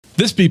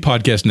This B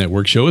Podcast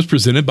Network show is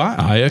presented by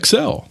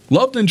IXL.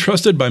 Loved and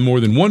trusted by more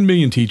than 1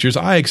 million teachers,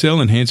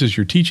 IXL enhances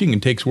your teaching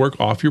and takes work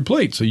off your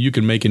plate so you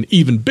can make an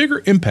even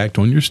bigger impact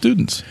on your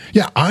students.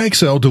 Yeah,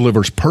 IXL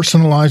delivers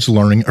personalized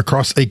learning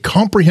across a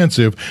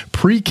comprehensive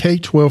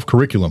pre-K-12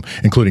 curriculum,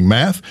 including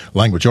math,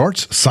 language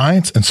arts,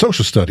 science, and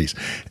social studies,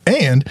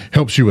 and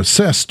helps you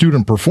assess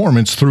student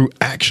performance through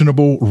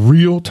actionable,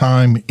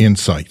 real-time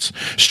insights.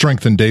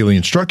 Strengthen daily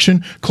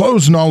instruction,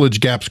 close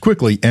knowledge gaps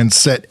quickly, and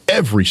set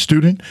every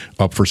student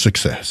up for success.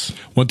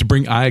 Want to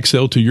bring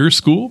IXL to your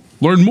school?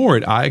 Learn more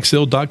at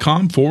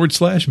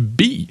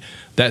IXL.com/B.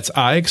 That's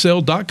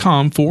IXL.com/BE.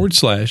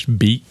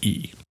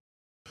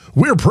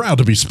 We're proud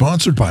to be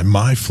sponsored by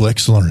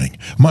MyFlex Learning.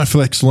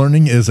 MyFlex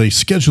Learning is a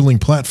scheduling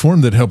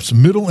platform that helps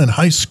middle and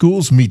high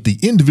schools meet the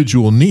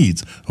individual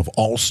needs of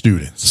all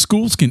students.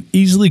 Schools can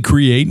easily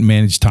create and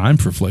manage time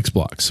for flex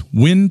blocks,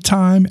 win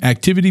time,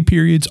 activity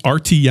periods,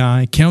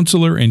 RTI,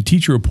 counselor and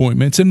teacher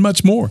appointments, and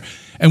much more.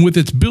 And with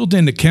its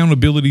built-in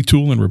accountability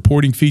tool and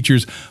reporting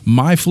features,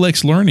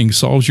 MyFlex Learning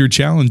solves your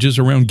challenges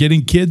around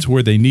getting kids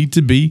where they need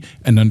to be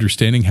and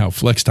understanding how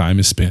flex time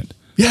is spent.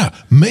 Yeah,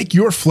 make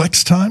your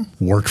flex time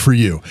work for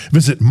you.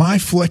 Visit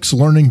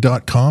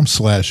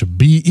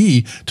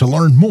myflexlearning.com/BE to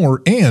learn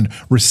more and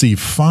receive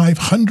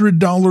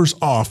 $500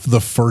 off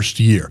the first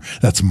year.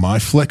 That's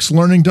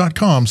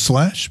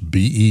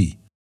myflexlearning.com/BE.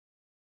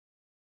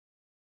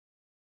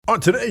 On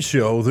today's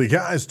show, the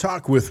guys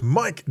talk with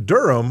Mike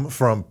Durham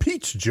from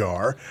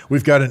Peachjar.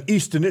 We've got an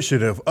East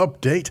Initiative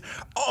update.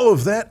 All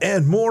of that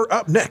and more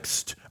up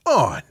next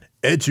on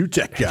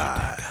EduTech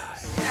Guys.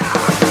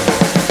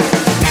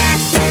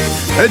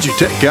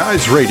 EduTech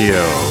Guys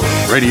Radio.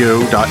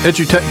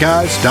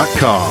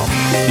 Radio.edutechguys.com.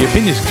 The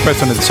opinions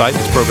expressed on this site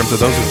and its programs are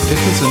those of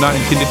participants and not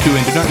intended to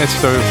and do not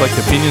necessarily reflect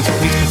the opinions of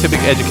any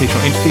specific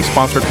educational entity,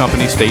 sponsor,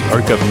 company, state,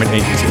 or government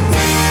agency.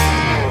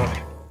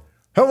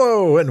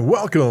 Hello and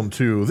welcome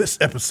to this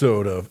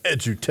episode of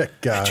EduTech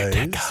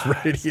Guys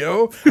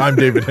Radio. I'm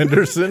David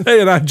Henderson.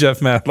 Hey, and I'm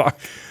Jeff Matlock.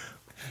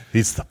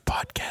 He's the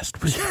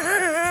podcast wizard.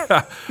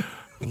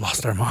 We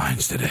lost our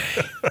minds today.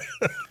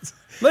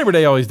 Labor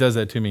Day always does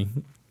that to me.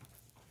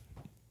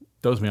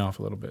 Doze me off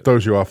a little bit.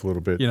 Throws you off a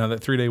little bit. You know,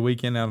 that 3-day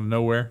weekend out of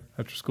nowhere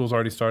after school's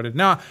already started.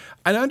 Now,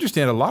 I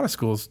understand a lot of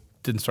schools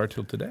didn't start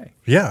till today.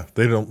 Yeah,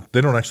 they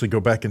don't actually go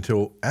back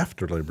until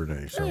after Labor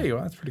Day. So There you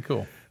go. That's pretty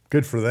cool.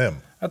 good for them.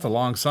 That's a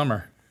long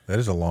summer. That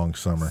is a long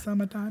summer.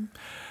 Summertime.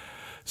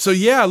 So,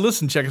 yeah,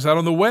 listen, check us out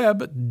on the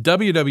web,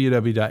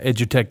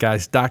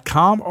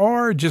 www.edutechguys.com,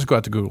 or just go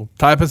out to Google.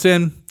 Type us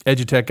in,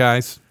 EduTech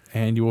Guys,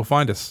 and you will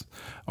find us.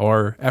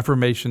 Or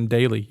Affirmation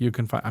Daily. You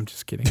can find, I'm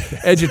just kidding.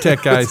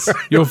 EduTech Guys,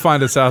 you'll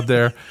find us out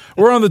there.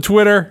 We're on the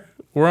Twitter.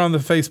 We're on the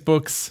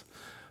Facebooks.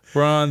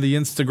 We're on the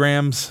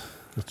Instagrams.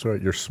 That's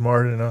right. You're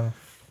smart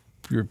enough.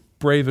 You're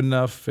brave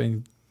enough,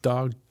 and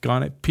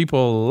doggone it,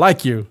 people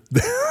like you.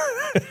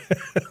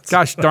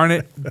 Gosh darn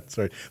it. That's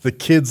right. The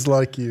kids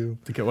like you.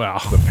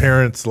 Well, The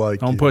parents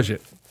like you. don't push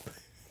it.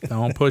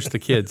 Don't push the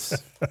kids.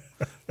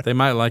 They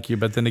might like you,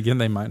 but then again,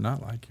 they might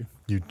not like you.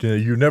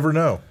 You never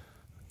know.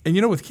 And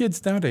you know, with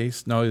kids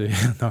nowadays, no,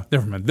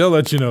 never mind. They'll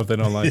let you know if they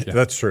don't like you.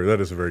 That's true. That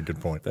is a very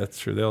good point. That's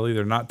true. They'll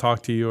either not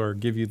talk to you or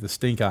give you the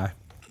stink eye.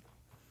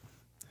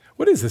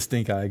 What is the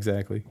stink eye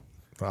exactly?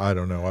 I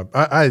don't know.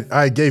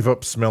 I gave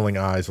up smelling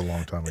eyes a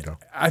long time ago.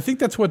 I think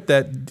that's what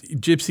that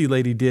gypsy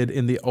lady did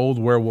in the old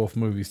werewolf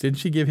movies. Didn't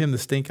she give him the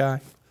stink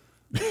eye?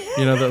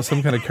 You know, that was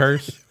some kind of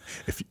curse.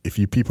 If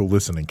you people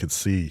listening could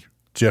see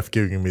Jeff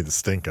giving me the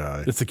stink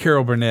eye. It's the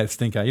Carol Burnett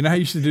stink eye. You know how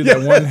you used to do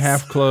that one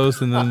half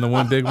closed and then the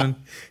one big one?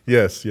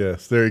 Yes.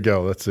 There you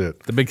go. That's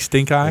it. The big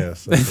stink eye?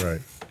 Yes, that's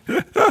right.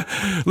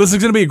 Listen,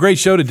 it's going to be a great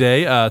show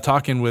today,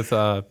 talking with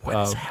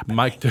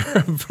Mike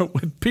Durham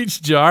with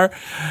Peachjar.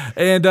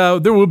 And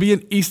there will be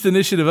an East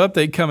Initiative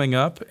update coming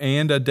up.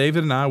 And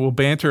David and I will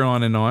banter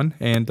on,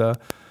 and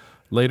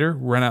later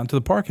run out into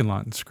the parking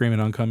lot and scream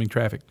at oncoming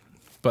traffic.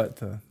 But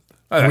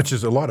Which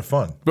is a lot of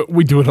fun. But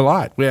we do it a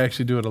lot. We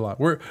actually do it a lot.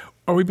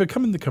 Are we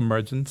becoming the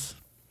curmudgeons?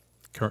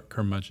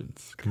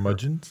 Curmudgeons.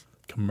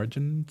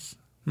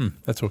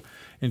 That's an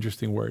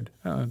interesting word.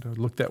 I'll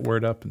look that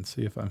word up and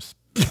see if I'm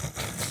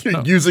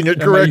using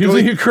it Am I correctly.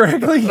 using it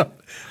correctly?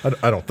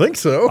 I don't think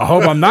so. I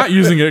hope I'm not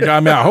using it. I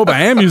mean, I hope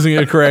I am using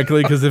it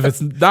correctly, because if it's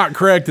not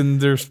correct,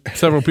 and there's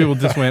several people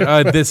just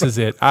went, this is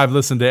it. I've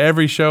listened to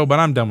every show, but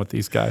I'm done with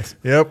these guys.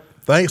 Yep.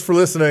 Thanks for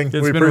listening. It's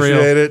we been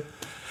appreciate real. it.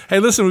 Hey,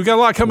 listen, we've got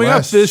a lot coming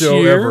Last up this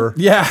show year. ever.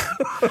 Yeah.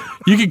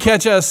 You can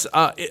catch us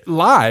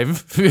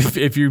live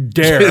if you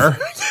dare.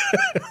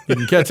 You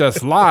can catch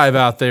us live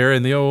out there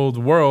in the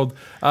old world.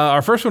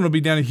 Our first one will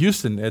be down in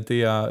Houston at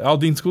the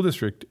Aldine School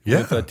District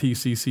with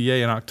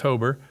TCCA in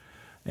October.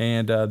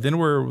 And then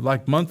we're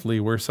like monthly.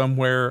 We're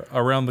somewhere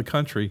around the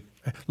country,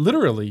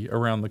 literally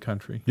around the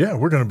country. Yeah,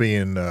 we're going to be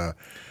in,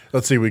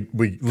 let's see, we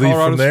leave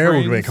Colorado from there.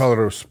 We'll be in Springs.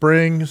 Colorado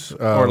Springs.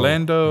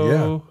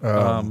 Orlando.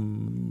 Yeah.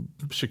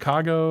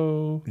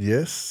 Chicago.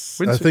 Yes.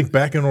 When's I think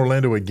back in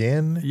Orlando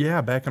again.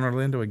 Yeah, back in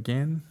Orlando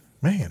again.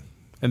 Man.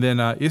 And then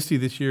ISTE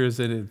this year is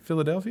in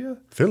Philadelphia?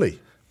 Philly.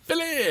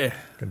 Philly.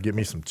 Gonna get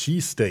me some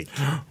cheesesteak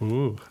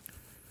Ooh,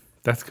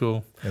 that's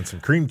cool. and some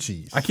cream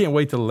cheese. I can't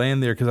wait to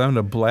land there because I'm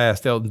going to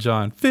blast Elton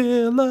John.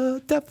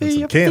 Philadelphia, And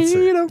some cancer.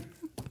 freedom,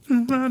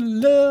 my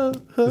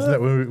love. Isn't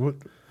that what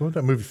was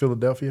that movie,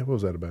 Philadelphia? What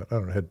was that about? I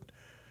don't know.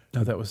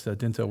 No, that was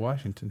Denzel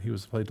Washington. He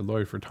played the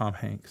lawyer for Tom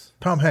Hanks.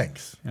 Tom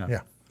Hanks.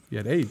 Yeah. He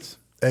had AIDS.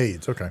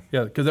 AIDS. Okay.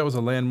 Yeah, because that was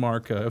a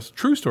landmark. It was a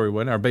true story,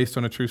 wasn't it? Or based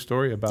on a true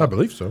story about I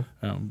believe so.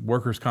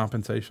 workers'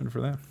 compensation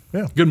for that.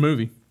 Yeah. Good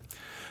movie.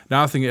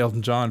 Now I think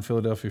Elton John,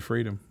 Philadelphia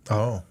Freedom.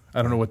 Oh.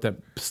 I don't know what that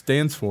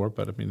stands for,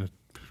 but I mean, a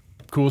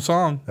cool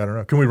song. I don't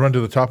know. Can we run to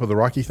the top of the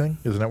Rocky thing?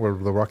 Isn't that where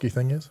the Rocky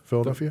thing is?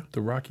 Philadelphia?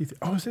 The Rocky.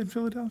 Oh, is it in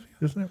Philadelphia?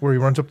 Isn't it? Where he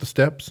runs up the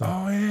steps?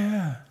 Oh,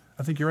 yeah.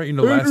 I think you're right.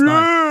 Last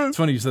night. It's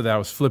funny you said that. I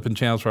was flipping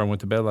channels before I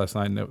went to bed last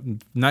night. And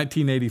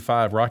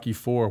 1985, Rocky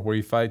IV, where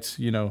he fights,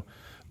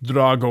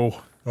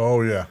 Drago.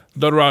 Oh, yeah.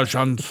 The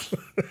Russians.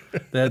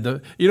 They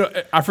had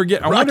I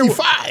forget. Rocky V.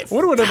 I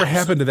wonder whatever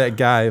happened to that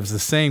guy. It was the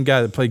same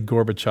guy that played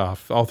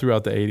Gorbachev all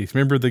throughout the 80s.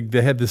 Remember,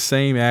 they had the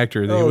same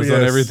actor that was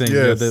on everything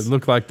that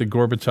looked like the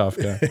Gorbachev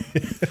guy.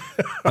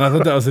 And I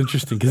thought that was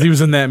interesting because he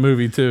was in that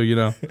movie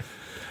too,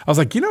 I was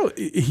like,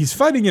 he's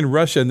fighting in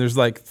Russia and there's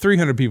like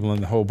 300 people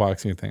in the whole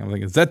boxing thing. I'm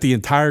like, is that the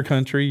entire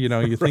country?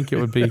 You think it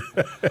would be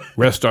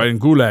rest in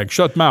gulag,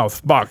 shut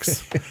mouth,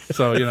 box.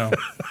 So,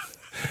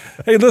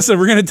 Hey, listen,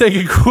 we're going to take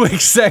a quick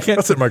second.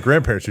 That's what my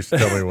grandparents used to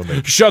tell me when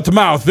they... Shut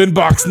mouth, then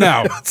box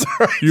now.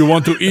 Right. You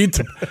want to eat?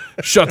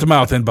 Shut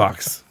mouth, then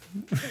box.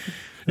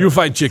 You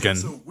fight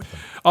chicken.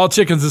 All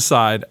chickens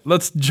aside,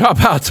 let's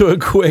jump out to a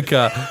quick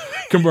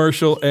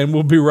commercial, and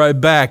we'll be right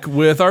back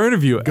with our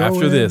interview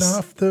after this. Going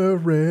off the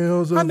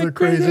rails of the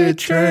crazy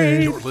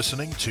train. You're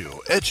listening to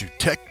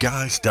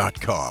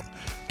edutechguys.com.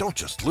 Don't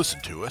just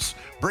listen to us.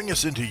 Bring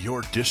us into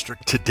your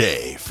district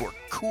today for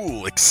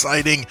cool,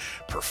 exciting,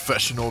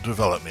 professional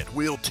development.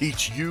 We'll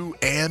teach you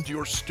and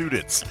your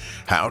students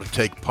how to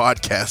take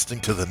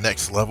podcasting to the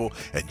next level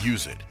and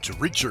use it to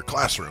reach your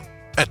classroom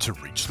and to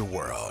reach the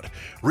world.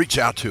 Reach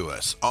out to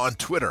us on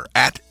Twitter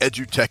at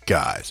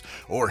EdutechGuys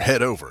or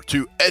head over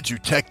to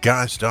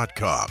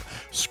edutechguys.com.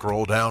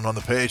 Scroll down on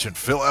the page and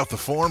fill out the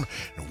form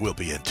and we'll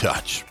be in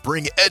touch.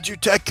 Bring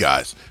EdUtech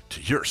Guys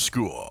to your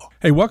school.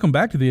 Hey, welcome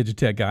back to the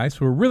EdUtech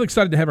Guys. We're really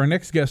excited to have our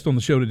next guest on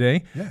the show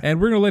today,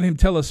 and we're going to let him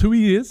tell us who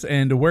he is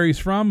and where he's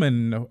from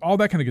and all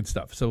that kind of good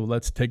stuff. So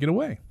let's take it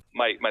away.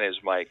 My name is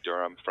Mike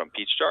Durham from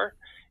Peachjar,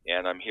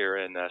 and I'm here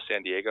in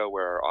San Diego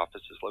where our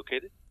office is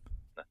located.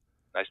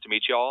 Nice to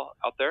meet you all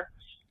out there.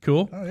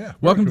 Cool. Oh, yeah.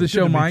 Welcome to the Good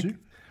show, to meet Mike. you.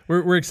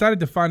 We're excited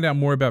to find out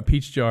more about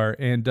Peachjar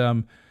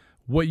and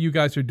what you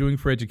guys are doing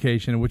for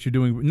education and what you're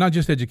doing, not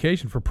just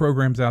education, for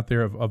programs out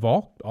there of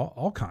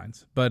all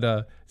kinds,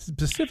 but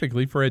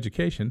specifically for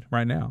education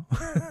right now.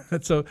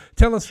 So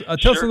tell us a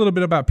little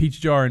bit about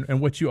Peachjar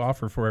and what you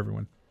offer for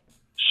everyone.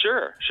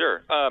 Sure.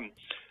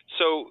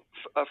 So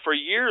for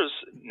years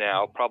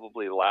now,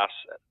 probably the last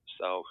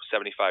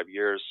 75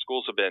 years,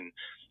 schools have been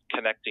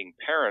connecting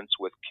parents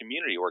with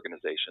community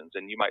organizations.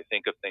 And you might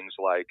think of things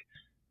like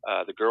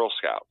the Girl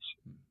Scouts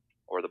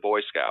or the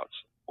Boy Scouts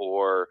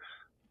or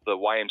the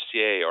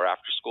YMCA or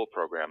after-school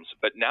programs.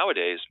 But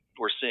nowadays,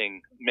 we're seeing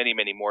many,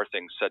 many more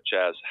things, such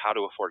as how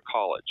to afford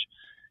college,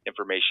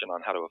 information on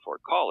how to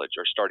afford college,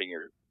 or starting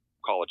your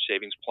college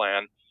savings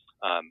plan,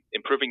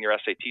 improving your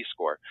SAT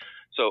score.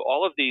 So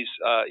all of these,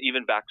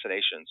 even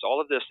vaccinations, all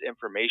of this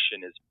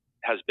information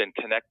has been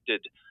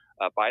connected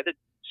by the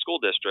school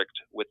district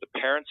with the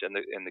parents and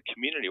the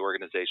community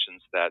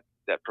organizations that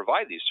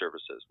provide these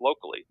services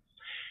locally.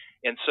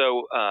 And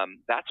so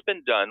that's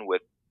been done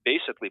with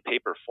basically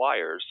paper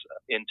flyers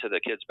into the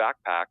kids'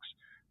 backpacks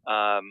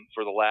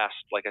for the last,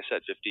 like I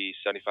said, 50,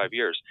 75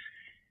 years.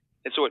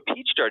 And so what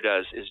Peachjar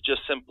does is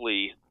just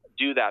simply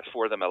do that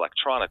for them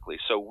electronically.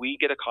 So we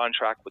get a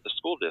contract with the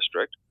school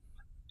district,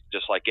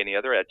 just like any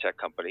other ed tech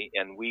company,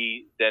 and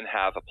we then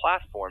have a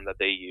platform that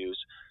they use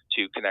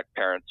to connect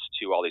parents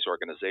to all these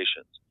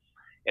organizations.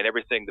 And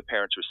everything the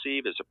parents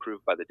receive is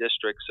approved by the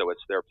district, so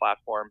it's their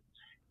platform.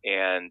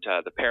 And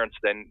the parents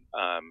then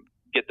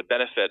get the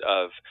benefit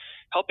of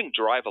helping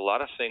drive a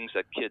lot of things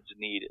that kids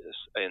need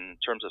in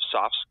terms of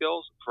soft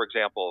skills. For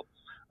example,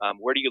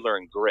 where do you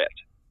learn grit,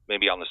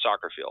 maybe on the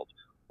soccer field?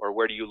 Or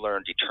where do you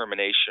learn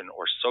determination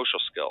or social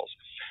skills?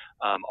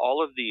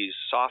 All of these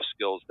soft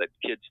skills that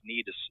kids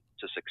need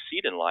to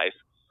succeed in life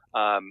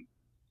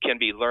can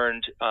be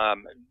learned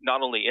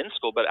not only in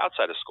school, but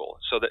outside of school.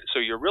 So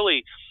you're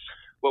really,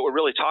 what we're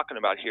really talking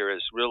about here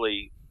is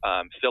really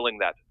filling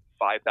that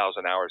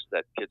 5,000 hours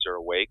that kids are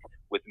awake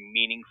with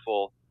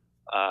meaningful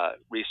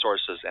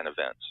resources and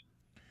events.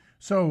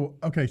 So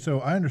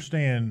I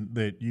understand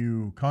that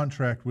you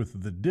contract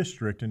with the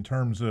district in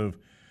terms of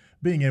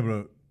being able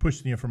to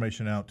push the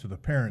information out to the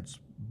parents,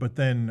 but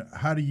then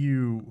how do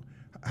you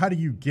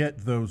get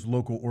those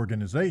local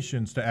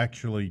organizations to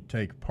actually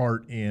take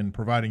part in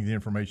providing the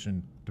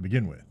information to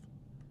begin with?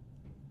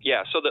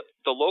 Yeah, so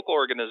the local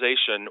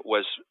organization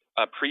was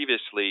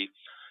previously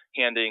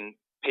handing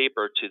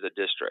paper to the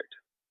district,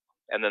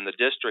 and then the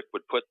district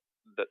would put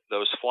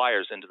those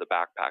flyers into the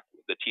backpack.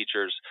 The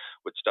teachers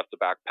would stuff the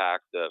backpack.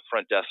 The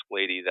front desk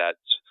lady that's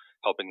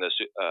helping the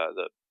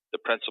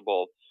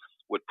principal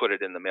would put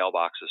it in the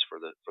mailboxes for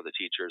the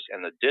teachers,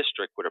 and the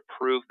district would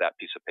approve that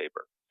piece of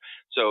paper.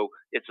 So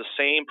it's the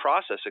same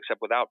process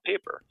except without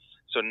paper.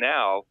 So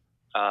now,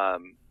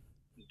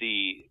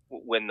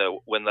 when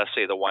let's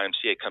say the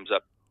YMCA comes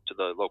up to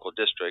the local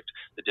district,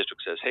 the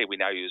district says, "Hey, we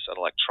now use an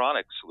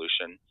electronic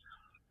solution,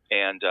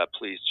 and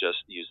please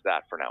just use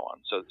that for now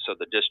on." So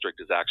the district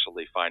is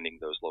actually finding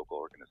those local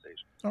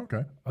organizations.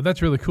 Okay. Oh,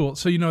 that's really cool.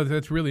 So,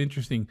 that's really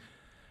interesting.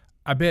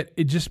 I bet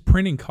it just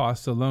printing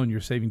costs alone,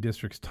 you're saving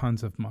districts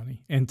tons of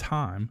money and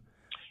time.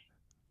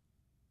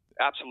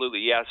 Absolutely,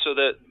 yeah. So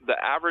the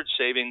average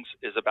savings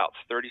is about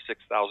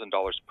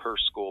 $36,000 per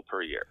school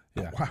per year.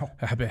 Yeah. Wow.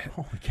 I bet.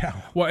 Holy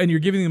cow. Well, and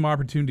you're giving them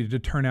opportunity to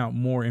turn out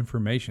more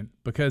information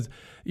because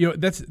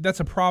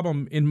that's a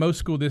problem in most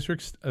school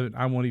districts.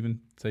 I won't even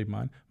say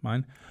mine.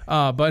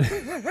 But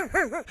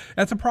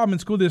that's a problem in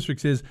school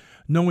districts is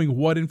knowing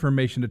what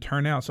information to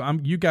turn out. So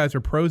you guys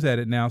are pros at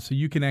it now, so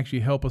you can actually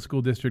help a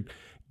school district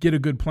get a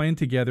good plan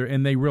together,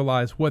 and they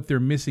realize what they're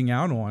missing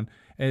out on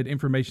and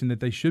information that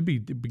they should be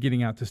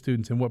getting out to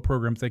students and what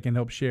programs they can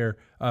help share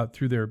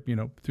through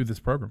this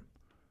program.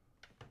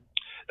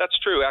 That's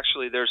true.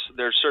 Actually, there's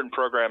certain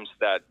programs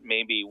that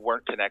maybe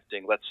weren't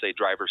connecting. Let's say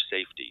driver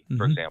safety,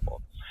 for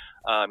example.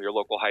 Your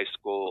local high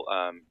school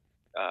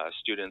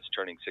students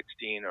turning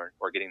 16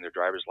 or getting their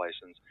driver's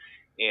license,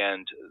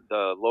 and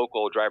the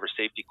local driver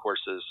safety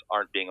courses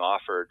aren't being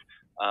offered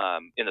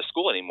in the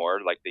school anymore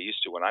like they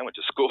used to when I went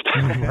to school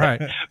Right.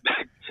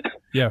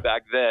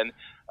 back then.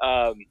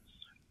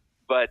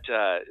 But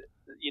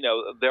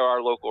there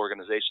are local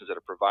organizations that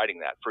are providing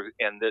that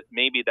and that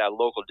maybe that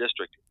local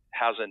district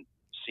hasn't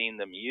seen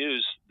them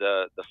use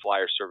the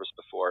flyer service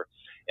before,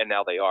 and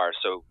now they are.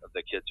 So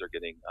the kids are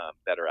getting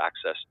better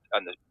access,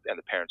 and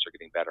the parents are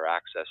getting better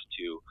access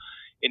to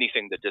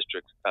anything the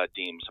district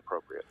deems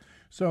appropriate.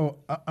 So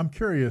I'm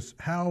curious,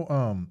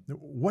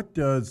 what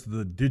does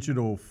the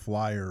digital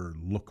flyer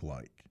look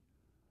like?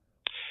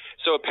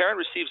 So a parent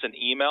receives an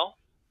email,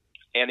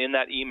 and in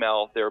that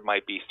email there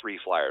might be 3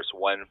 flyers.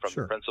 One from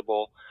the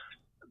principal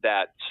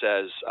that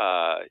says,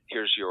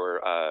 here's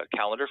your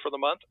calendar for the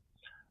month.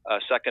 A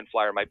second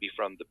flyer might be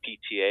from the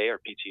PTA or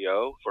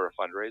PTO for a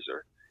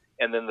fundraiser.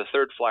 And then the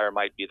third flyer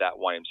might be that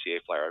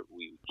YMCA flyer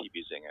we keep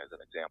using as an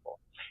example.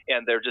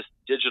 And they're just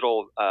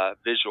digital,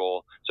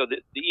 visual. So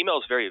the email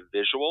is very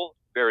visual,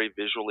 very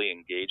visually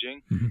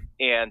engaging. Mm-hmm.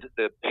 And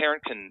the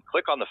parent can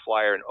click on the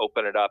flyer and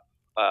open it up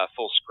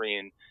full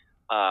screen,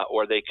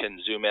 or they can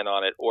zoom in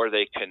on it, or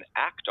they can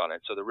act on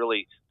it. So the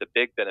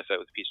big benefit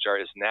with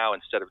Peachjar is now,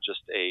 instead of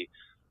just a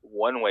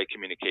one-way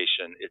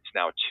communication, it's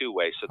now a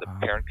two-way. So the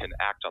parent can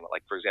act on it,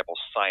 like, for example,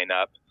 sign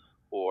up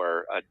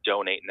or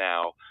donate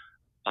now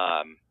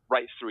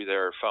right through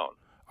their phone.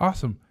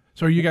 Awesome.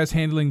 So are you guys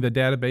handling the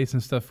database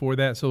and stuff for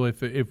that? So if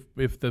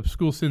the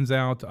school sends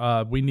out,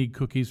 we need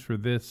cookies for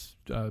this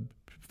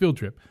field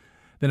trip,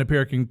 then a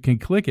parent can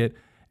click it,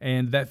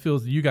 and that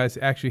feels you guys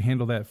actually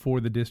handle that for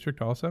the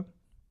district also?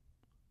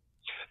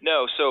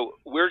 No, so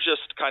we're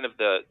just kind of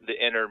the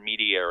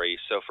intermediary.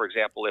 So, for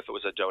example, if it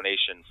was a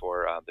donation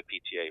for the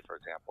PTA, for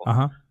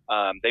example,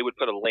 they would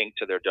put a link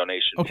to their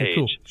donation page.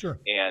 Cool. Sure.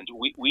 And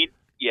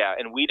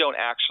we don't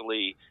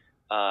actually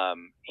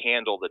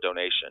handle the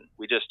donation.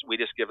 We just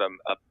give them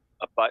a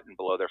button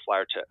below their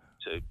flyer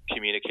to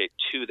communicate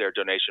to their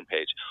donation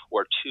page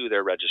or to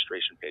their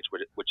registration page,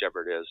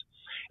 whichever it is.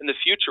 In the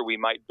future, we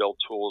might build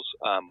tools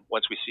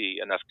once we see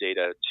enough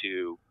data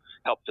to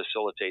help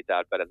facilitate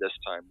that, but at this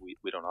time we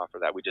don't offer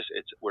that.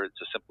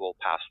 It's a simple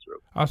pass through.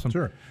 Awesome.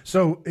 Sure.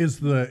 So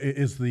if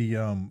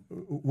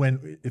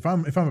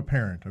I'm a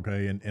parent,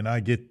 okay, and I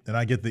get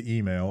the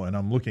email and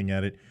I'm looking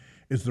at it,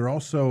 is there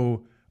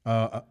also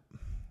I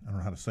don't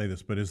know how to say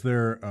this, but is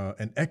there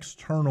an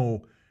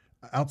external,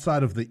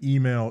 outside of the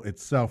email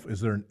itself,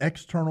 is there an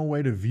external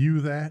way to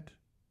view that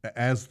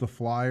as the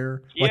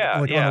flyer?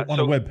 On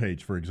a web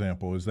page, for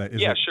example, is it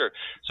sure.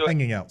 So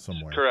hanging out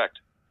somewhere? Correct.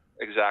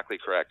 Exactly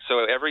correct.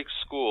 So every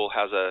school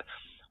has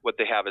what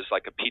they have is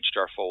like a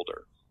Peachjar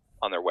folder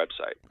on their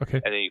website.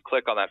 Okay. And then you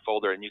click on that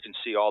folder and you can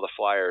see all the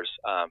flyers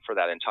for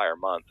that entire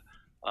month,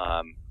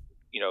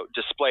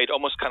 displayed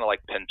almost kind of like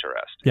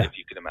Pinterest, if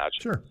you can imagine.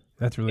 Sure.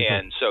 That's really cool.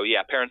 And so,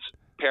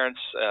 parents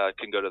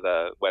can go to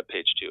the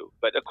webpage too.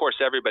 But of course,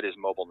 everybody's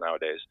mobile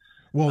nowadays.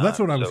 Well, that's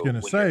what I was going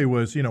to say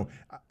was,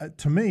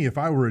 to me, if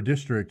I were a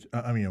district,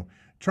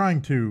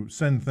 trying to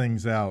send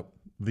things out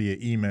via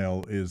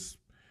email is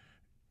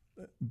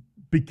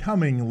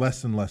becoming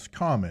less and less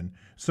common.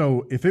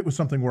 So if it was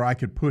something where I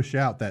could push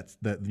out that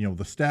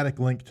the static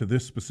link to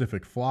this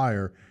specific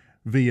flyer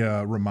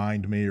via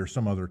Remind Me or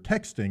some other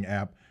texting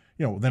app,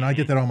 then I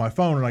get that on my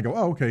phone and I go,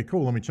 oh, okay,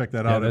 cool, let me check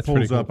that out. It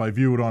pulls up, I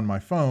view it on my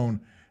phone.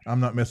 I'm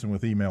not messing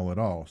with email at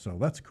all. So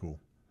that's cool.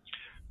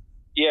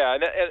 Yeah,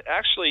 and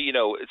actually,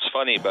 it's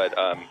funny, but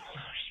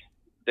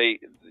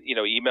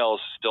email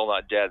is still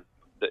not dead.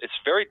 It's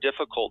very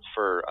difficult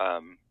for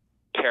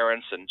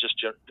parents and just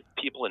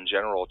people in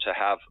general to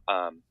have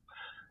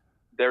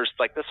there's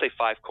like, let's say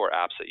 5 core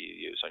apps that you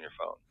use on your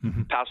phone.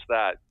 Mm-hmm. Past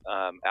that,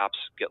 apps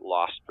get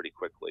lost pretty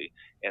quickly.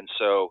 And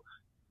so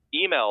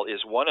email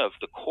is one of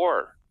the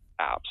core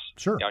apps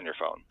Sure. on your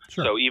phone.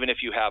 Sure. So even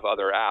if you have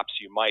other apps,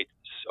 you might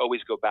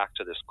always go back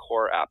to this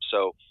core app.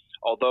 So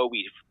although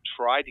we've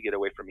tried to get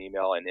away from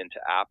email and into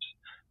apps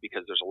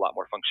because there's a lot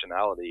more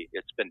functionality,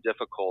 it's been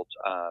difficult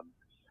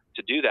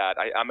to do that.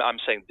 I'm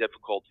saying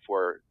difficult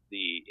for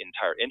the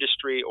entire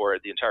industry or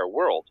the entire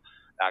world,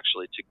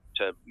 actually,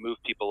 to move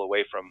people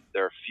away from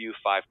their few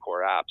 5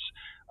 core apps,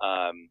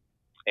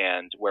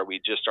 and where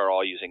we just are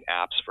all using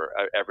apps for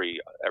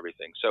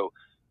everything. So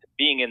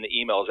being in the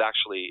email is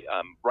actually,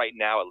 right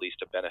now at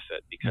least, a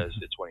benefit because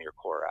it's one of your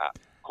core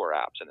apps.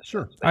 In a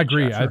Sure. sense. I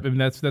agree. I mean,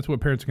 that's what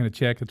parents are going to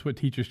check. That's what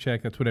teachers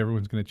check. That's what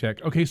everyone's going to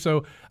check. Okay,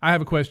 so I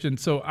have a question.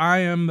 So I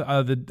am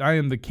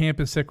the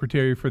campus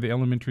secretary for the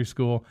elementary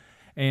school,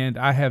 and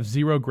I have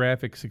zero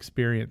graphics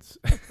experience.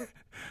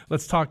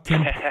 Let's talk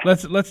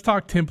let's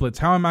talk templates.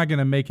 How am I going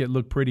to make it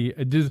look pretty?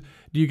 Do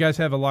you guys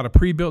have a lot of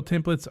pre-built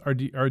templates, or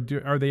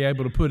are they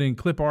able to put in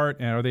clip art,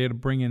 and are they able to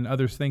bring in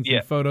other things, Yeah.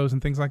 and photos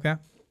and things like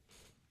that?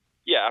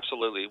 Yeah,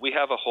 absolutely. We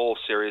have a whole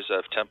series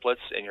of templates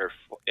in your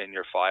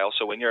file.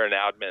 So when you're an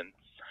admin,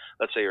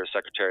 let's say you're a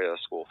secretary of the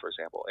school, for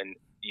example, and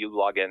you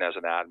log in as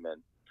an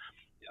admin,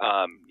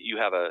 you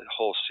have a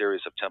whole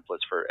series of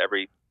templates for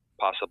every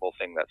possible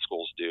thing that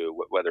schools do,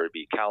 whether it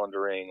be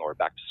calendaring or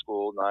back to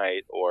school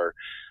night or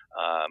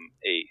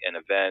an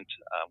event.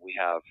 We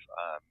have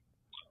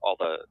all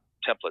the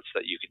templates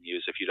that you can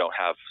use if you don't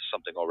have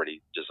something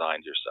already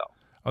designed yourself.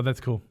 Oh,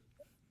 that's cool.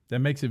 That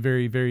makes it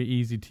very, very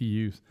easy to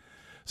use.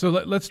 So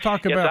let's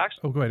talk about.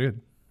 Go ahead.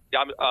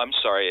 Yeah, I'm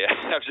sorry.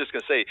 I was just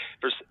going to say,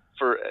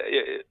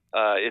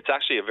 it's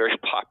actually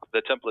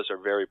the templates are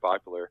very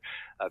popular.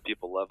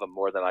 People love them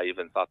more than I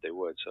even thought they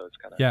would. So it's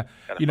kind of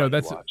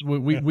that's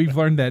we've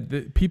learned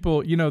that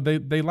people,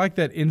 they like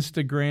that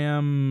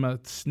Instagram,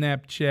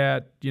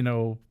 Snapchat,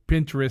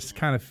 Pinterest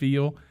kind of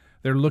feel.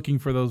 They're looking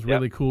for those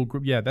really cool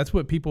group. Yeah, that's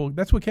what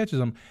catches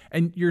them.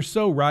 And you're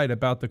so right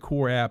about the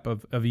core app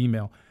of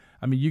email.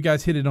 I mean, you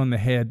guys hit it on the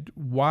head.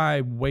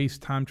 Why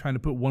waste time trying to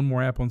put one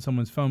more app on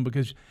someone's phone?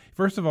 Because,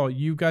 first of all,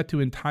 you've got to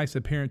entice a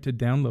parent to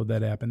download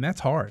that app, and that's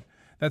hard.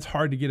 That's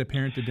hard to get a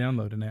parent to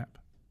download an app.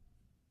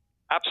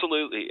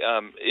 Absolutely.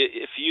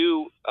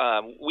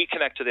 We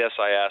connect to the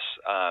SIS,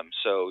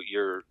 so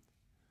you're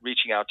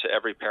reaching out to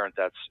every parent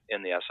that's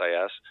in the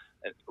SIS,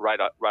 and right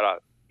out.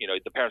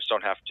 The parents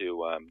don't have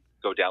to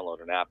go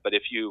download an app, but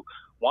if you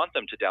want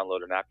them to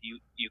download an app, you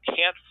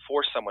can't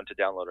force someone to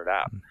download an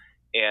app.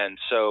 And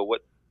so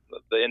what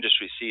the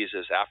industry sees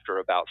is after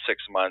about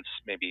 6 months,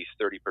 maybe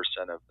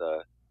 30% of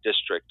the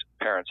district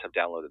parents have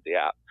downloaded the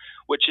app,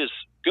 which is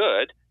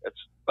good,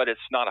 but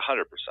it's not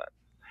 100%.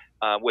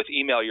 With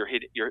email, you're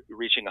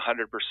reaching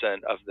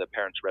 100% of the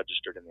parents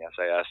registered in the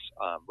SIS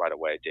right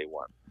away, day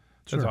one.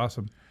 That's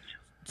awesome.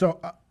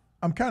 So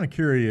I'm kind of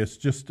curious,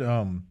 just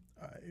I'm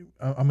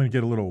going to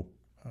get a little,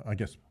 I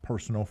guess,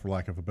 personal, for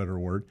lack of a better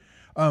word.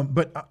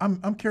 But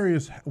I'm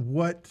curious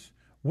what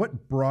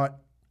brought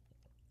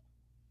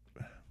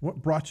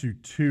you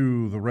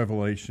to the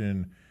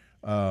revelation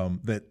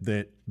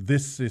that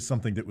this is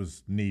something that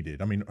was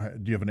needed? I mean,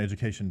 do you have an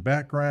education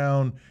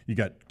background? You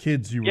got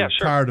kids you were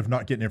tired of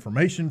not getting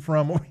information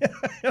from?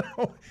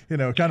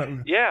 Kind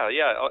of. Yeah.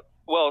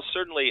 Well,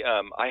 certainly,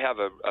 I have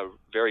a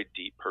very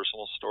deep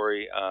personal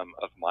story of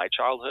my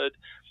childhood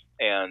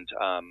and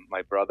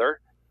my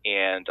brother.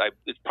 And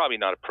it's probably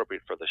not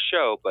appropriate for the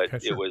show, but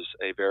It was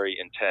a very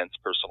intense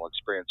personal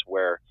experience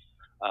where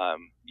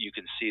you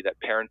can see that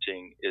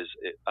parenting is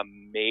a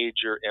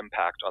major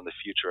impact on the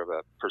future of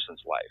a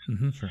person's life.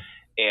 Mm-hmm, sure.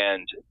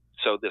 And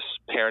so this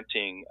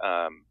parenting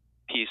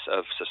piece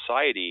of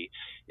society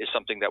is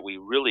something that we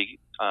really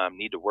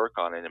need to work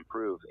on and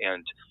improve.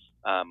 And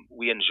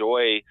we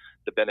enjoy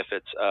the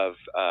benefits of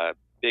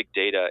big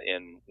data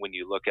when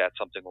you look at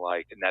something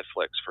like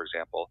Netflix, for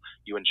example.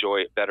 You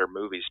enjoy better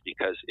movies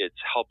because it's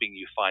helping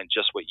you find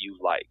just what you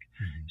like.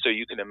 Mm-hmm. So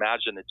you can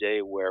imagine a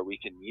day where we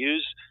can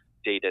use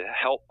data to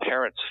help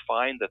parents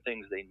find the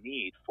things they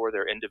need for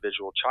their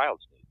individual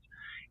child's needs,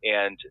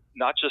 and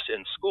not just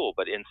in school,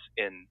 but in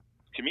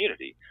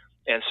community.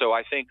 And so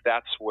I think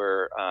that's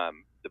where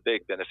the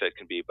big benefit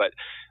can be. But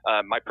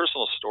my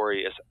personal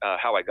story is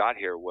how I got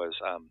here was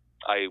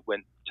I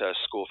went to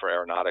school for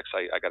aeronautics.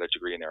 I got a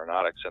degree in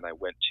aeronautics, and I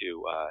went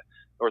to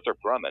Northrop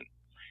Grumman.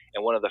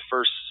 And one of the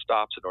first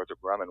stops at Northrop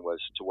Grumman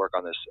was to work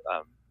on this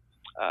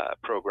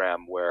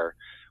program where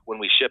when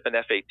we ship an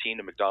F-18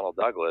 to McDonnell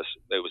Douglas,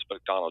 it was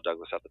McDonnell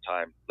Douglas at the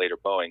time, later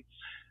Boeing,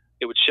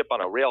 it would ship on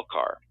a rail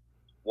car,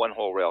 one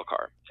whole rail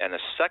car. And a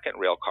second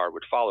rail car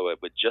would follow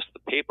it with just the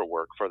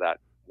paperwork for that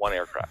one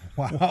aircraft.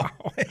 Wow.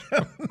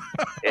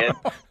 And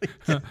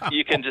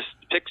you can just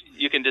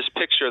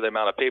picture the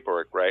amount of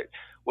paperwork, right?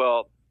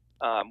 Well,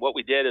 what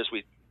we did is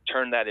we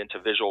turned that into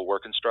visual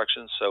work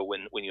instructions. So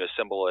when you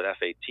assemble an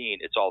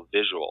F-18, it's all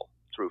visual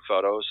through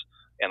photos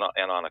and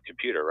on a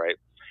computer, right?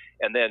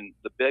 And then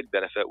the big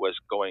benefit was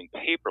going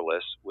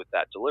paperless with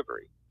that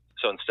delivery.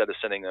 So instead of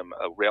sending them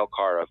a rail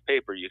car of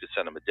paper, you could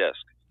send them a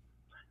disc.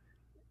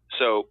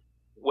 So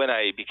when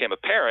I became a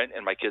parent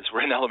and my kids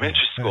were in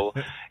elementary school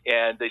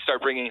and they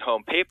start bringing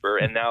home paper,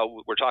 and now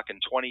we're talking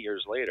 20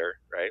 years later,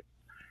 right?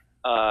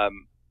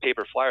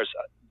 Paper flyers,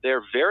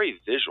 they're very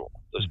visual,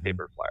 those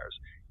paper flyers.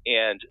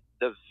 And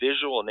the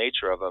visual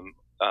nature of them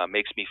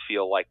makes me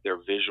feel like they're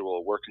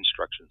visual work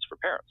instructions for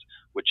parents,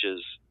 which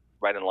is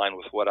right in line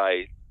with what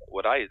I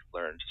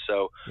learned.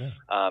 So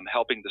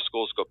helping the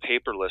schools go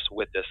paperless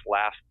with this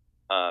last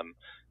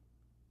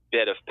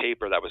bit of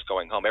paper that was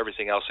going home.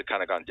 Everything else had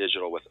kind of gone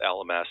digital with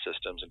LMS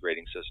systems and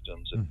grading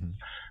systems, and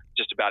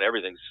just about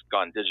everything's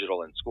gone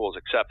digital in schools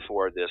except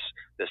for this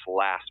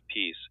last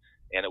piece.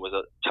 And it was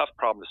a tough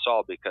problem to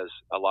solve because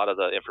a lot of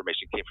the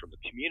information came from the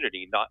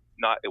community,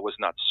 it was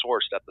not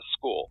sourced at the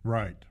school.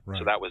 Right.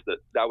 So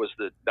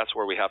that's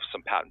where we have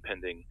some patent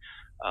pending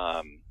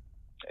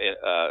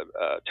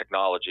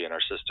technology in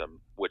our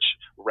system, which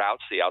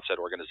routes the outside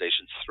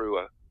organizations through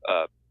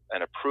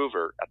an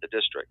approver at the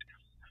district.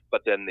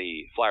 But then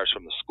the flyers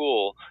from the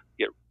school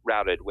get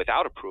routed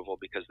without approval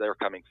because they're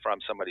coming from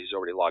somebody who's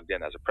already logged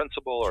in as a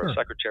principal or a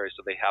secretary,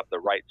 so they have the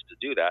rights to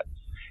do that.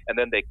 And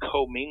then they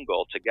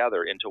commingle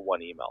together into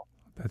one email.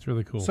 That's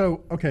really cool.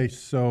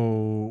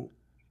 So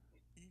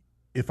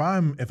if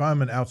I'm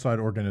an outside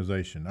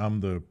organization, I'm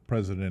the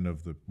president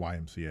of the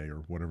YMCA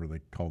or whatever they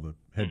call the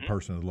head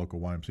person of the local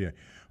YMCA.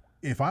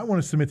 If I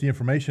want to submit the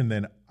information,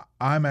 then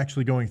I'm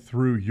actually going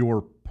through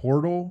your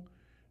portal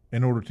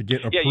in order to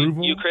get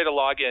approval? You create a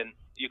login.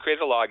 You create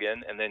a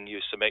login, and then you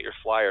submit your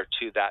flyer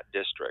to that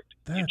district.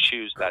 You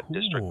choose that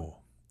district.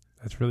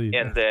 That's really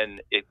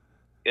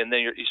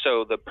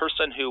so the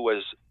person who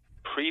was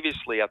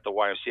previously at the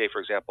YMCA,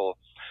 for example,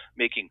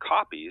 making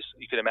copies,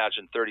 you can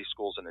imagine 30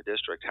 schools in a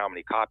district, how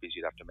many copies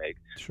you'd have to make.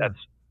 That's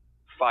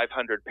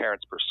 500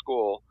 parents per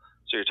school.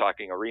 So you're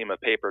talking a ream of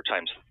paper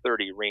times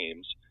 30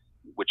 reams,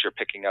 which you're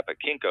picking up at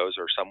Kinko's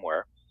or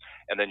somewhere,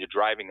 and then you're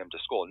driving them to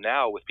school.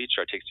 Now with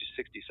Peachjar, it takes you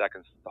 60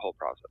 seconds, the whole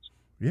process.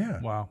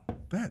 Yeah. Wow.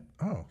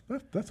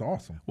 That's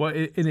awesome. Well,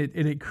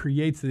 it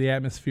creates the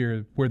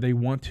atmosphere where they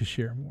want to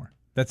share more.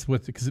 That's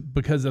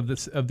because of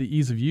the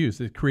ease of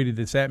use. It created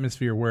this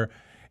atmosphere where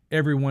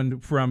everyone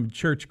from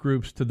church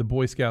groups to the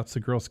Boy Scouts to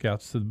Girl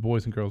Scouts to the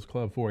Boys and Girls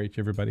Club 4-H,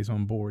 everybody's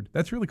on board.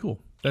 That's really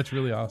cool. That's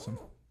really awesome.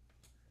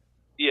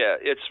 Yeah,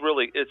 it's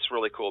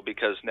really cool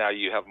because now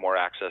you have more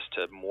access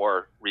to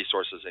more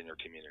resources in your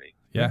community.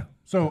 Yeah.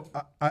 So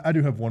I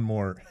do have one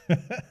more.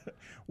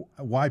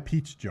 Why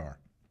Peachjar?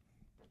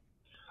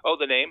 Oh,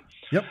 the name?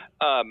 Yep.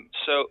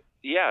 So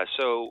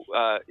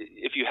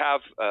if you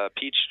have a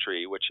peach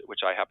tree,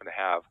 which I happen to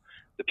have,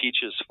 the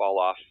peaches fall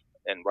off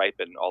and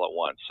ripen all at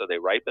once. So they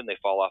ripen, they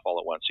fall off all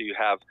at once. So you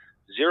have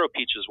 0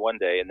 peaches one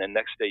day, and then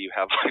next day you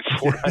have like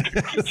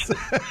 400 peaches.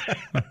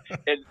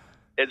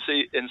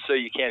 And so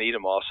you can't eat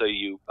them all. So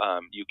you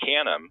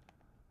can them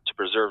to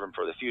preserve them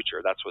for the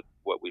future. That's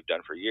what we've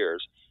done for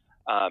years.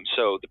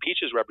 So the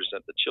peaches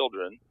represent the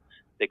children.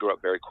 They grow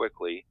up very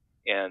quickly.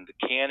 And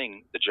the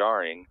canning, the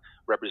jarring,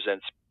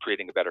 represents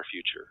creating a better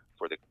future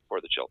for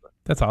the children.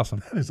 That's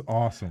awesome. That is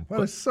awesome. That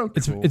is so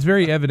cool. It's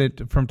very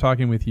evident from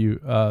talking with you.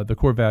 The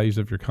core values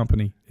of your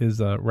company is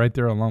right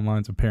there along the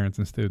lines of parents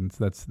and students.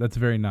 That's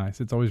very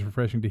nice. It's always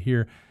refreshing to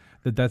hear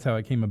that's how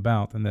it came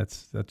about, and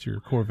that's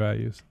your core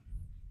values.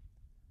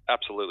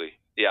 Absolutely.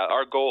 Yeah,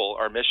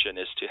 our mission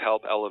is to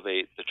help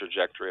elevate the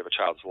trajectory of a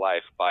child's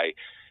life by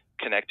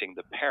connecting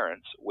the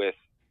parents with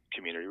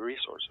community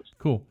resources.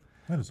 Cool.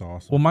 That is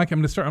awesome. Well, Mike, I'm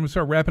going to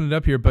start wrapping it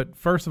up here. But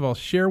first of all,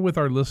 share with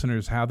our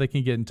listeners how they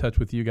can get in touch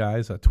with you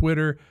guys: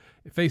 Twitter,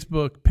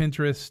 Facebook,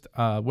 Pinterest,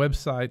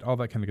 website, all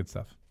that kind of good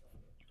stuff.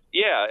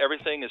 Yeah,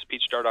 everything is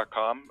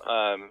peachjar.com.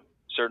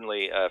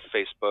 Certainly,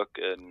 Facebook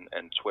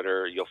and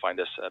Twitter, you'll find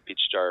us at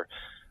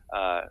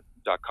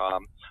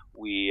peachjar.com.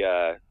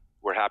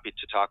 We're happy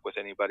to talk with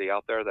anybody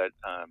out there that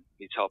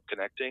needs help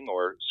connecting,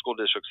 or school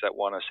districts that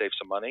want to save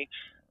some money.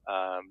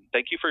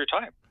 Thank you for your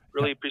time.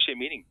 Really appreciate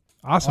meeting.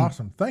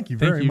 Awesome. Thank you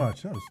very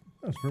much. That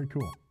was very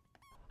cool.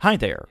 Hi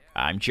there.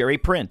 I'm Jerry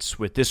Prince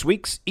with this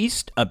week's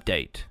East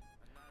Update.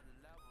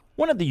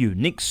 One of the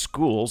unique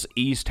schools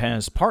East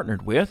has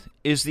partnered with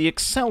is the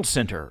Excel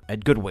Center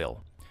at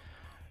Goodwill.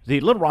 The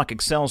Little Rock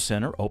Excel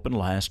Center opened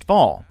last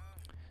fall.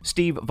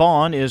 Steve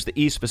Vaughn is the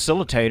East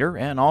facilitator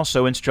and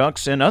also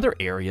instructs in other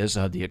areas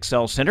of the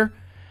Excel Center.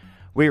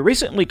 We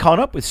recently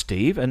caught up with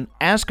Steve and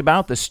asked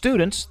about the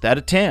students that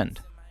attend.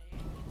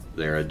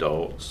 They're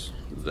adults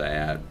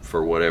that,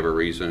 for whatever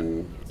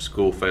reason,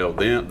 school failed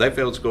them. They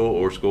failed school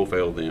or school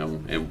failed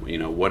them. And,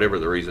 whatever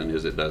the reason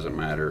is, it doesn't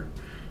matter.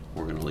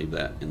 We're going to leave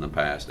that in the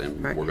past,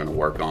 and we're going to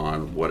work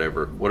on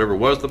whatever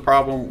was the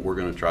problem. We're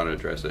going to try to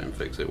address it and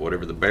fix it.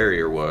 Whatever the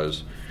barrier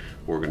was,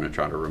 we're going to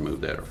try to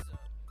remove that.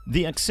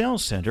 The Excel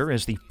Center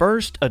is the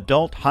first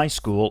adult high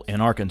school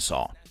in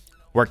Arkansas,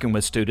 working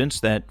with students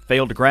that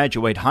failed to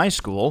graduate high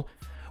school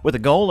with the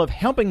goal of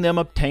helping them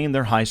obtain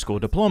their high school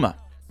diploma.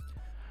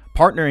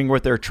 Partnering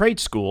with their trade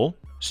school,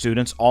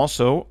 students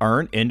also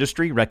earn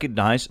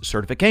industry-recognized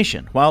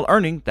certification while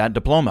earning that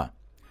diploma.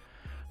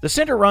 The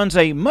center runs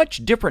a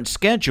much different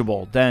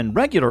schedule than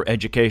regular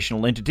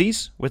educational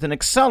entities with an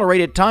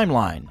accelerated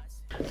timeline.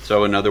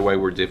 So another way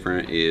we're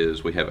different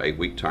is we have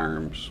 8-week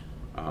terms.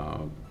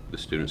 The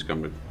students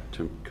come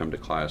to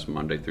class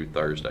Monday through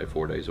Thursday,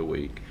 4 days a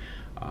week,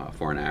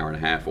 for an hour and a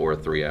half or a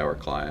 3-hour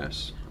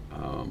class.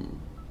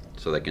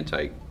 So they can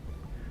take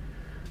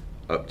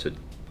up to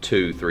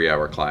 2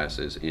 3-hour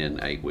classes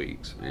in 8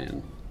 weeks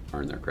and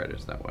earn their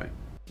credits that way.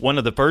 One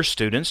of the first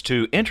students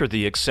to enter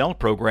the Excel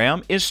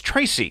program is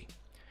Tracy.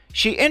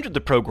 She entered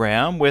the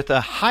program with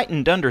a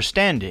heightened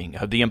understanding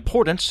of the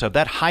importance of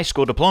that high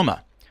school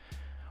diploma.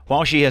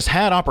 While she has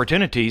had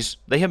opportunities,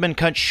 they have been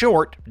cut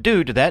short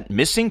due to that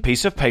missing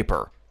piece of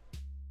paper.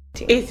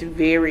 It's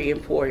very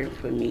important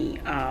for me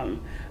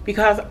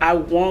because I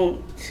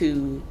want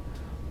to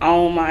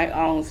own my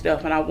own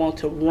stuff and I want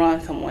to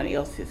run someone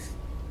else's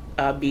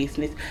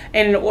business.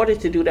 And in order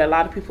to do that, a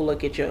lot of people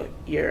look at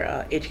your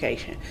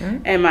education.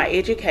 Mm-hmm. And my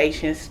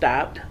education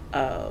stopped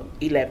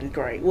 11th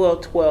grade.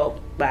 Well, 12th,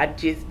 but I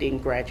just didn't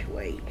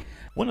graduate.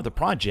 One of the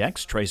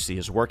projects Tracy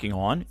is working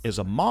on is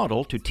a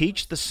model to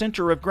teach the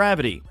center of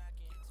gravity.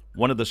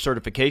 One of the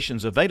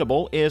certifications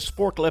available is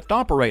forklift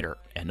operator,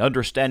 and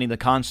understanding the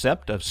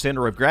concept of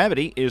center of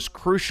gravity is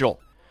crucial.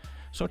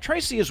 So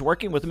Tracy is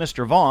working with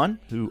Mr. Vaughn,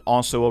 who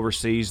also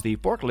oversees the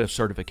forklift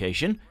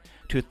certification,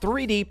 to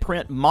 3D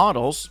print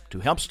models to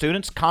help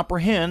students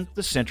comprehend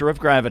the center of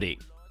gravity.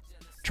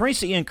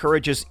 Tracy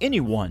encourages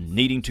anyone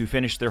needing to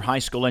finish their high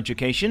school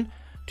education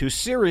to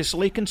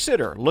seriously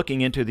consider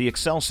looking into the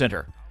Excel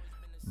Center.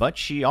 But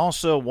she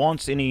also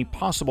wants any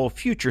possible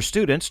future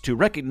students to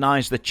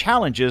recognize the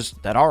challenges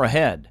that are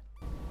ahead.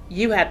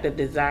 You have the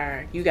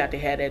desire. You got to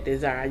have that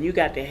desire. You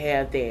got to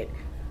have that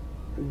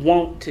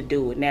want to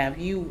do it. Now, if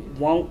you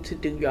want to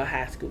do your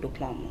high school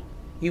diploma,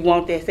 you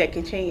want that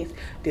second chance,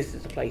 this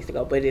is the place to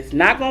go. But it's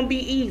not going to be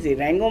easy.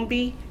 It ain't going to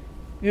be,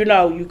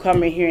 you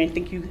come in here and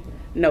think you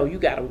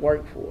got to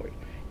work for it.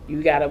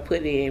 You got to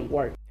put in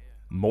work.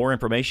 More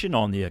information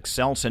on the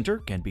Excel Center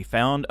can be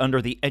found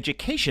under the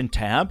Education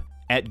tab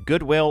at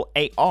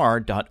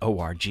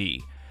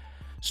goodwillar.org.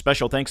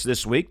 Special thanks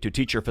this week to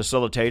teacher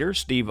facilitator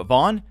Steve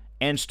Vaughn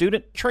and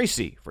student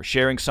Tracy for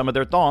sharing some of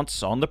their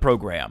thoughts on the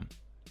program.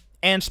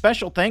 And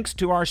special thanks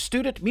to our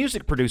student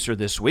music producer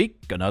this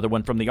week, another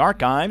one from the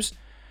archives,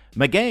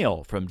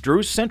 Miguel from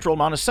Drew Central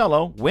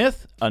Monticello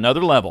with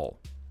Another Level.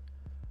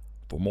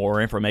 For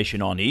more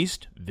information on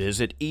East,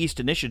 visit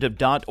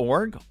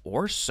eastinitiative.org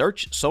or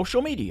search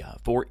social media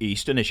for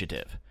East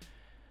Initiative.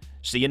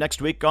 See you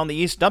next week on the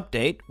East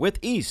Update with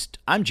East.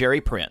 I'm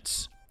Jerry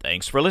Prince.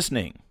 Thanks for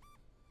listening.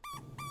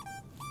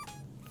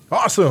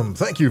 Awesome.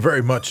 Thank you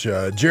very much,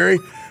 Jerry,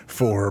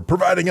 for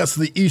providing us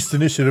the East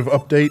Initiative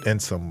update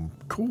and some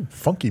cool,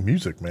 funky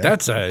music, man.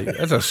 That's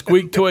a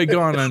squeak toy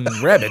gone and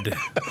rabid.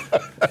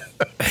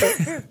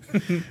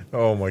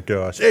 Oh, my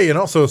gosh. Hey, and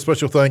also a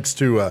special thanks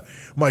to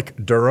Mike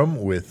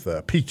Durham with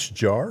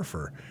Peachjar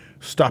for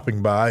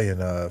stopping by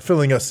and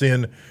filling us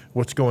in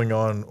what's going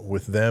on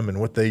with them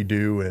and what they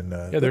do. And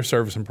their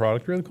service and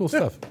product, really cool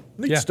stuff.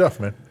 Neat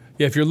stuff, man.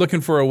 Yeah, if you're looking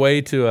for a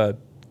way to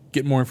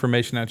get more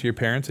information out to your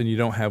parents and you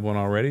don't have one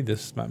already,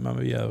 this might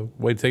be a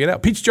way to take it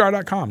out.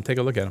 Peachjar.com. Take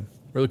a look at them.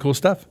 Really cool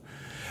stuff.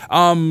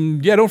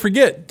 Don't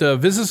forget to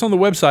visit us on the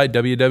website,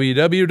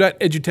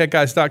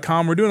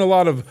 www.edutechguys.com. We're doing a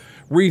lot of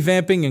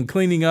revamping and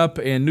cleaning up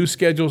and new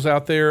schedules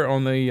out there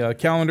on the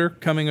calendar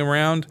coming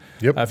around.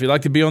 Yep. If you'd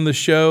like to be on the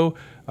show,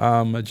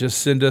 just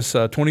send us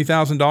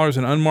 $20,000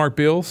 in unmarked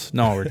bills.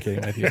 No, we're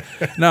kidding with you.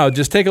 No,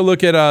 just take a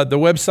look at the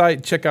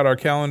website, check out our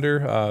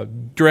calendar,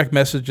 direct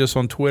message us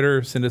on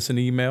Twitter, send us an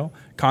email,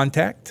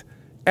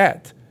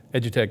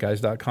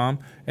 contact@edutechguys.com.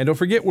 And don't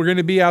forget, we're going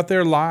to be out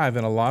there live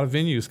in a lot of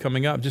venues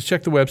coming up. Just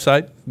check the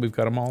website. We've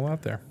got them all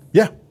out there.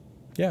 Yeah.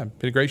 Yeah,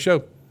 been a great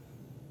show.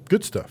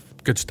 Good stuff.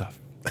 Good stuff.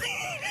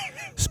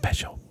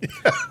 Special.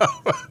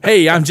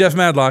 Hey, I'm Jeff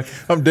Madlock.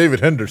 I'm David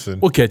Henderson.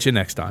 We'll catch you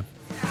next time.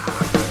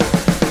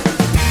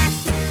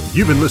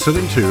 You've been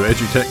listening to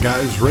EduTech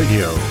Guys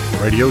Radio,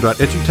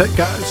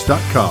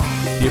 radio.edutechguys.com.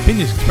 The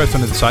opinions expressed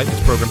on the site and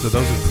its programs are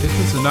those of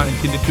participants and not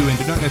intended to and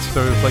do not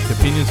necessarily reflect the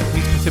opinions of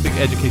any specific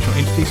educational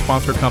entity,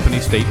 sponsor, company,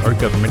 state, or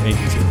government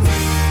agency.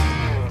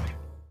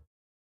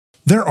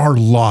 There are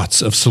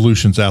lots of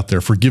solutions out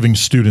there for giving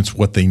students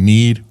what they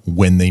need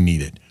when they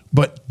need it.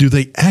 But do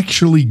they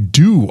actually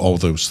do all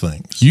those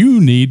things?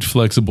 You need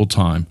flexible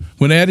time.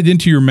 When added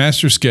into your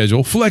master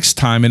schedule, Flex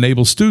Time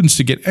enables students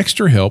to get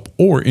extra help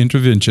or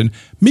intervention,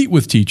 meet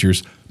with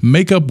teachers,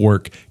 make up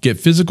work, get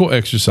physical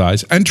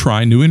exercise, and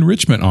try new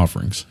enrichment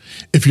offerings.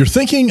 If you're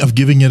thinking of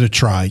giving it a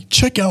try,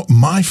 check out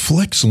My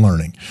Flex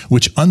Learning,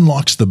 which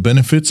unlocks the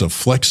benefits of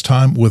Flex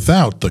Time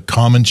without the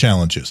common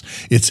challenges.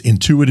 Its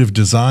intuitive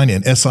design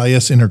and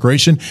SIS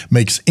integration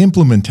makes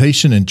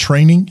implementation and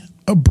training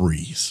a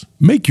breeze.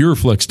 Make your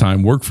flex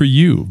time work for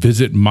you.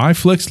 Visit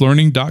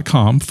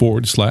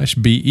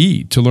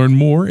myflexlearning.com/BE to learn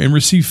more and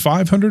receive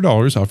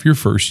 $500 off your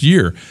first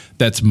year.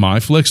 That's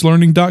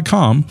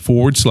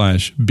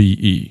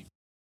myflexlearning.com/BE.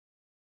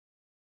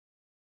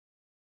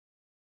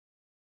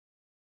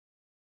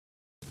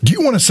 Do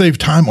you want to save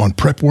time on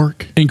prep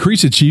work?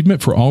 Increase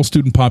achievement for all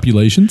student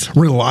populations?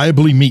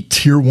 Reliably meet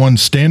Tier 1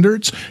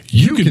 standards?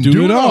 You can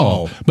do it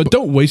all. But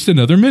don't waste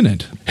another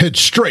minute. Head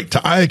straight to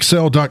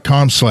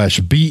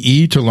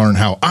IXL.com/BE to learn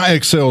how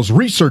IXL's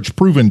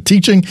research-proven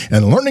teaching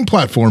and learning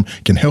platform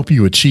can help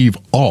you achieve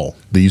all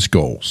these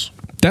goals.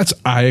 That's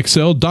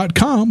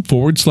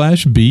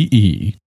IXL.com/BE.